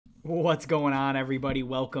What's going on, everybody?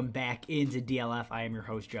 Welcome back into DLF. I am your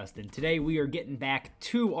host, Justin. Today, we are getting back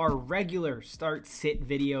to our regular start-sit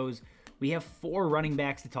videos. We have 4 running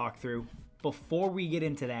backs to talk through. Before we get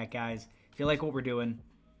into that, guys, if you like what we're doing,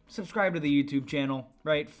 subscribe to the YouTube channel,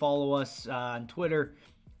 right? Follow us on Twitter.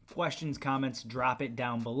 Questions, comments, drop it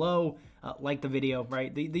down below. Like the video,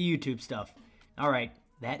 right? The YouTube stuff. All right,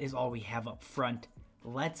 that is all we have up front.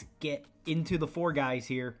 Let's get into the 4 guys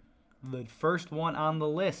here. The first one on the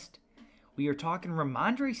list, we are talking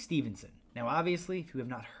Rhamondre Stevenson. Now, obviously, if you have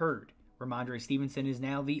not heard, Rhamondre Stevenson is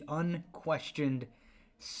now the unquestioned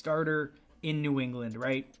starter in New England,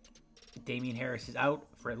 right? Damian Harris is out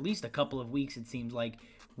for at least a couple of weeks, it seems like,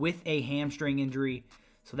 with a hamstring injury.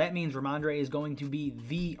 So that means Rhamondre is going to be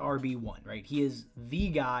the RB1, right? He is the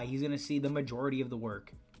guy. He's going to see the majority of the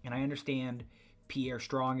work. And I understand Pierre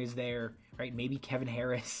Strong is there, right? Maybe Kevin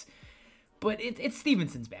Harris. But it's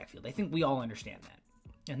Stevenson's backfield. I think we all understand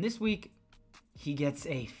that. And this week, he gets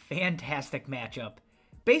a fantastic matchup.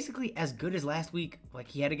 Basically as good as last week, like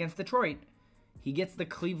he had against Detroit. He gets the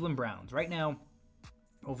Cleveland Browns. Right now,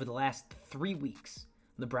 over the last 3 weeks,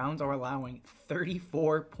 the Browns are allowing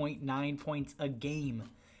 34.9 points a game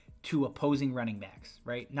to opposing running backs,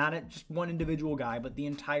 right? Not at just one individual guy, but the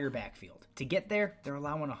entire backfield. To get there, they're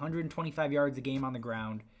allowing 125 yards a game on the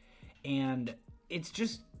ground. And it's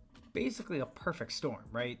just basically a perfect storm,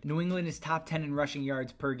 right? New England is top 10 in rushing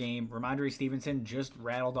yards per game. Rhamondre Stevenson just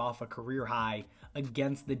rattled off a career high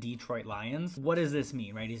against the Detroit Lions. What does this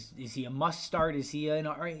mean, right? Is he a must start? Is he an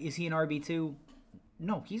RB2?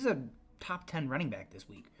 No, he's a top 10 running back this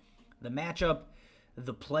week. The matchup,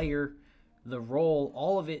 the player, the role,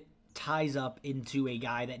 all of it ties up into a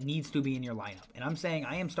guy that needs to be in your lineup. And I'm saying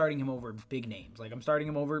I am starting him over big names. Like I'm starting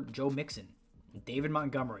him over Joe Mixon, David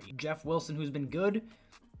Montgomery, Jeff Wilson, who's been good,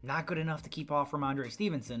 not good enough to keep off Rhamondre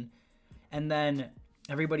Stevenson. And then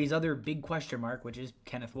everybody's other big question mark, which is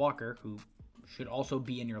Kenneth Walker, who should also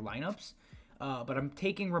be in your lineups. But I'm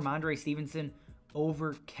taking Rhamondre Stevenson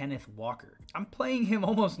over Kenneth Walker. I'm playing him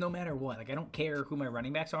almost no matter what. Like, I don't care who my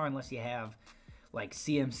running backs are unless you have, like,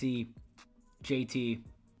 CMC, JT,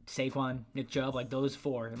 Saquon, Nick Chubb, like those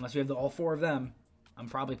 4. Unless you have all 4 of them, I'm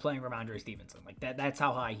probably playing Rhamondre Stevenson. Like, that's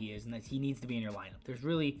how high he is, and that he needs to be in your lineup. There's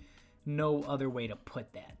really no other way to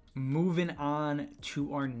put that. Moving on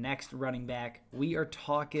to our next running back, we are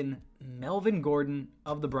talking Melvin Gordon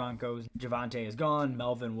of the Broncos. Javonte is gone.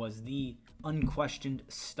 Melvin was the unquestioned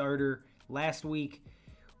starter last week.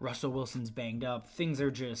 Russell Wilson's banged up. Things are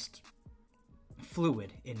just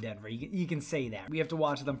fluid in Denver. You can say that. We have to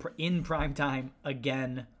watch them in prime time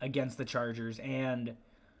again against the Chargers, and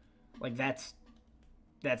like that's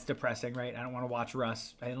depressing, right? I don't want to watch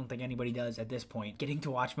Russ. I don't think anybody does at this point. Getting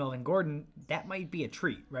to watch Melvin Gordon, that might be a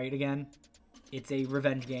treat, right? Again, it's a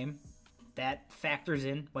revenge game. That factors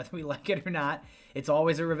in, whether we like it or not. It's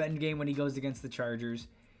always a revenge game when he goes against the Chargers.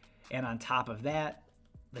 And on top of that,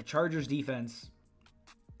 the Chargers defense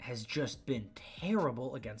has just been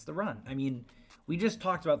terrible against the run. I mean, we just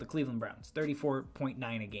talked about the Cleveland Browns,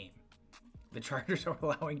 34.9 a game. The Chargers are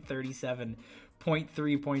allowing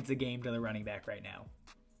 37.3 points a game to the running back right now.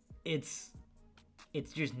 It's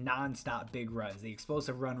just nonstop big runs. The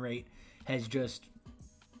explosive run rate has just,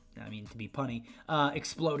 I mean, to be punny,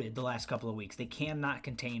 exploded the last couple of weeks. They cannot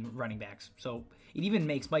contain running backs. So it even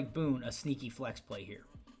makes Mike Boone a sneaky flex play here.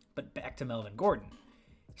 But back to Melvin Gordon.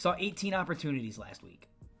 He saw 18 opportunities last week.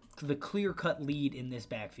 The clear-cut lead in this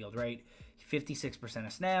backfield, right? 56%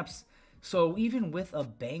 of snaps. So even with a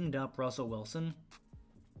banged-up Russell Wilson,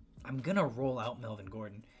 I'm going to roll out Melvin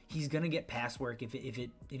Gordon. He's going to get pass work if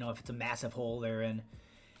it's a massive hole they're in.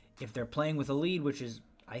 If they're playing with a lead, which is,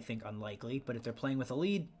 I think, unlikely, but if they're playing with a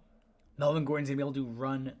lead, Melvin Gordon's going to be able to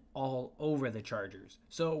run all over the Chargers.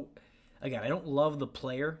 So, again, I don't love the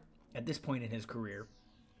player at this point in his career,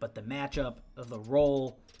 but the matchup of the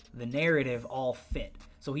role, the narrative all fit.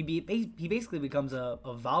 So he basically becomes a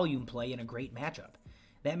volume play in a great matchup.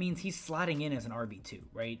 That means he's slotting in as an RB2,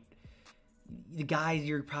 right? The guys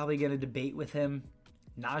you're probably going to debate with him,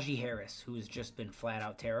 Najee Harris, who has just been flat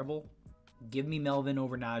out terrible. Give me Melvin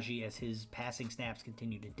over Najee as his passing snaps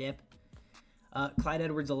continue to dip. Clyde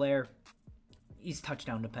Edwards-Helaire, he's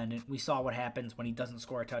touchdown dependent. We saw what happens when he doesn't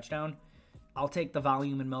score a touchdown. I'll take the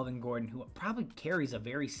volume in Melvin Gordon, who probably carries a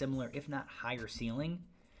very similar, if not higher ceiling.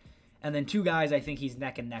 And then 2 guys I think he's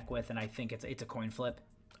neck and neck with, and I think it's a coin flip.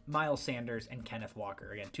 Miles Sanders and Kenneth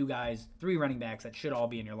Walker. Again, 2 guys, 3 running backs that should all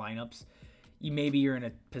be in your lineups. Maybe you're in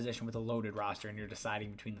a position with a loaded roster and you're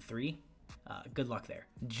deciding between the 3. Good luck there.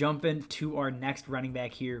 Jumping to our next running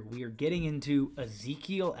back here, we are getting into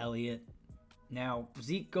Ezekiel Elliott. Now,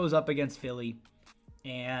 Zeke goes up against Philly,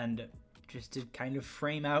 and just to kind of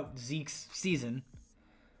frame out Zeke's season.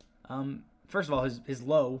 First of all, his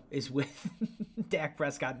low is with Dak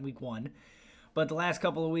Prescott in week 1. But the last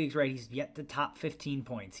couple of weeks, right, he's yet to top 15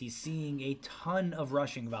 points. He's seeing a ton of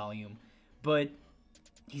rushing volume, but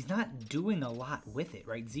he's not doing a lot with it,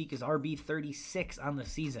 right? Zeke is RB 36 on the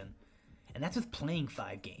season, and that's with playing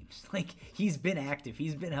 5 games. Like, he's been active.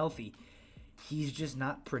 He's been healthy. He's just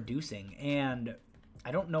not producing, and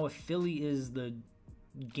I don't know if Philly is the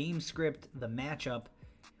game script, the matchup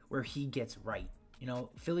where he gets right. You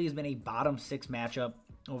know, Philly has been a bottom 6 matchup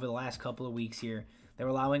over the last couple of weeks here. They're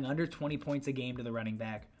allowing under 20 points a game to the running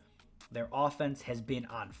back. Their offense has been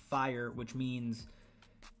on fire, which means,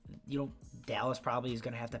 you know, Dallas probably is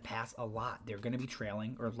going to have to pass a lot. They're going to be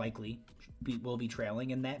trailing, or likely will be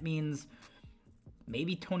trailing, and that means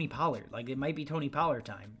maybe Tony Pollard. Like, it might be Tony Pollard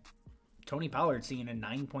time. Tony Pollard's seeing a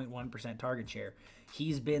 9.1% target share.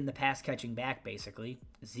 He's been the pass-catching back, basically.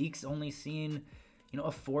 Zeke's only seen, you know,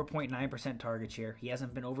 a 4.9% target share. He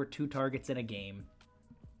hasn't been over 2 targets in a game.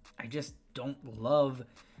 I just don't love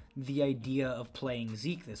the idea of playing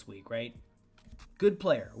Zeke this week, right? Good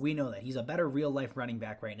player. We know that. He's a better real-life running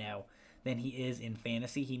back right now than he is in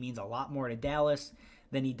fantasy. He means a lot more to Dallas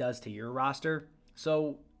than he does to your roster.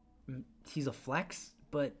 So he's a flex,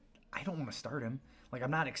 but I don't want to start him. Like,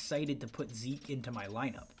 I'm not excited to put Zeke into my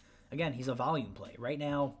lineup. Again, he's a volume play. Right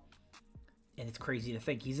now, and it's crazy to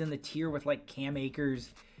think, he's in the tier with, like, Cam Akers,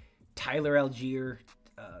 Tyler Algier,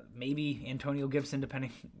 maybe Antonio Gibson,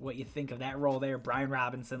 depending what you think of that role there, Brian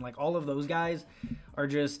Robinson. Like, all of those guys are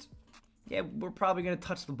just, yeah, we're probably going to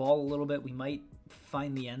touch the ball a little bit. We might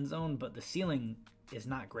find the end zone, but the ceiling is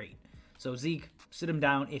not great. So, Zeke, sit him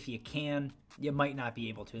down if you can. You might not be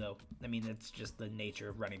able to, though. I mean, that's just the nature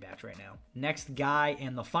of running backs right now. Next guy,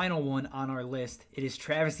 and the final one on our list, it is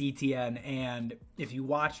Travis Etienne. And if you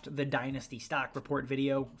watched the Dynasty stock report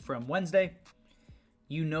video from Wednesday,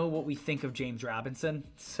 you know what we think of James Robinson.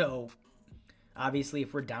 So, obviously,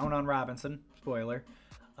 if we're down on Robinson, spoiler,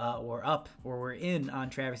 we're up or we're in on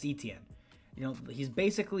Travis Etienne. You know, he's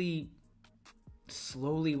basically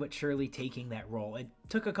slowly but surely taking that role. It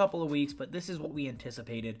took a couple of weeks, but this is what we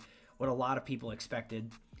anticipated, what a lot of people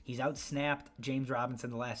expected. He's outsnapped James Robinson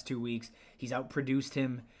the last 2 weeks. He's outproduced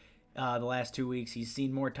him the last 2 weeks. He's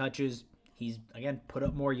seen more touches. He's, again, put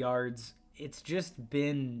up more yards. It's just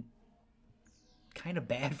been kind of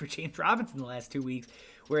bad for James Robinson the last 2 weeks,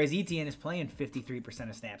 whereas Etienne is playing 53%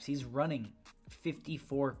 of snaps. He's running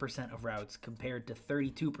 54% of routes compared to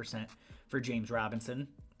 32% for James Robinson,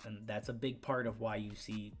 and that's a big part of why you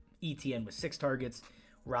see Etienne with 6 targets,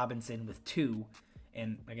 Robinson with 2,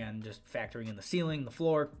 and again, just factoring in the ceiling, the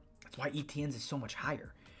floor, that's why Etienne's is so much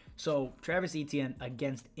higher. So, Travis Etienne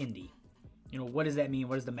against Indy. You know, what does that mean?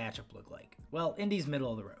 What does the matchup look like? Well, Indy's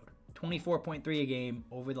middle of the road. 24.3 a game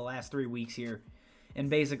over the last 3 weeks here. And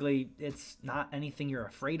basically, it's not anything you're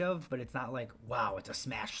afraid of, but it's not like, wow, it's a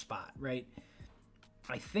smash spot, right?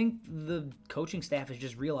 I think the coaching staff is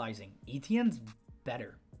just realizing Etienne's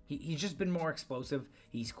better. He's just been more explosive.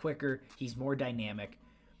 He's quicker. He's more dynamic.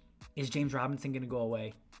 Is James Robinson going to go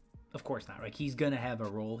away? Of course not, right? He's going to have a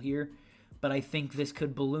role here. But I think this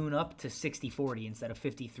could balloon up to 60-40 instead of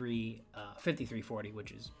 53-40,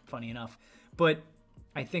 which is funny enough. But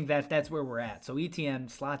I think that's where we're at. So Etienne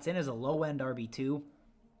slots in as a low-end RB2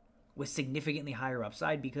 with significantly higher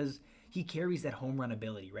upside because he carries that home run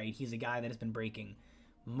ability, right? He's a guy that has been breaking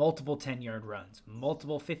multiple 10-yard runs,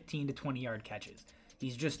 multiple 15 to 20-yard catches.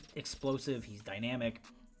 He's just explosive. He's dynamic.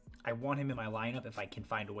 I want him in my lineup if I can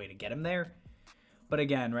find a way to get him there. But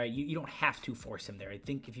again, right, you don't have to force him there. I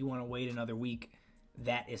think if you want to wait another week,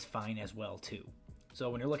 that is fine as well, too. So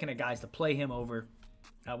when you're looking at guys to play him over,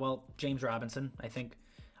 well, James Robinson, I think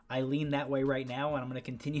I lean that way right now, and I'm going to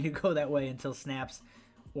continue to go that way until snaps,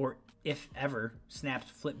 or if ever, snaps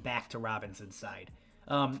flip back to Robinson's side.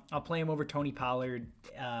 I'll play him over Tony Pollard,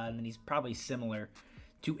 and then he's probably similar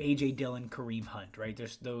to A.J. Dillon, Kareem Hunt, right?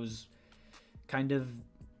 There's those kind of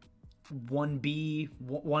 1B,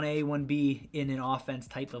 1A, 1B in an offense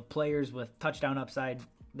type of players with touchdown upside.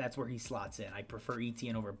 That's where he slots in. I prefer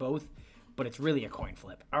Etienne over both, but it's really a coin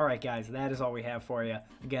flip. All right, guys, that is all we have for you.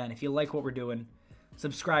 Again, if you like what we're doing,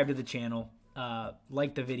 subscribe to the channel,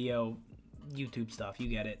 like the video, YouTube stuff, you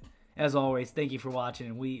get it. As always, thank you for watching,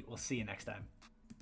 and we will see you next time.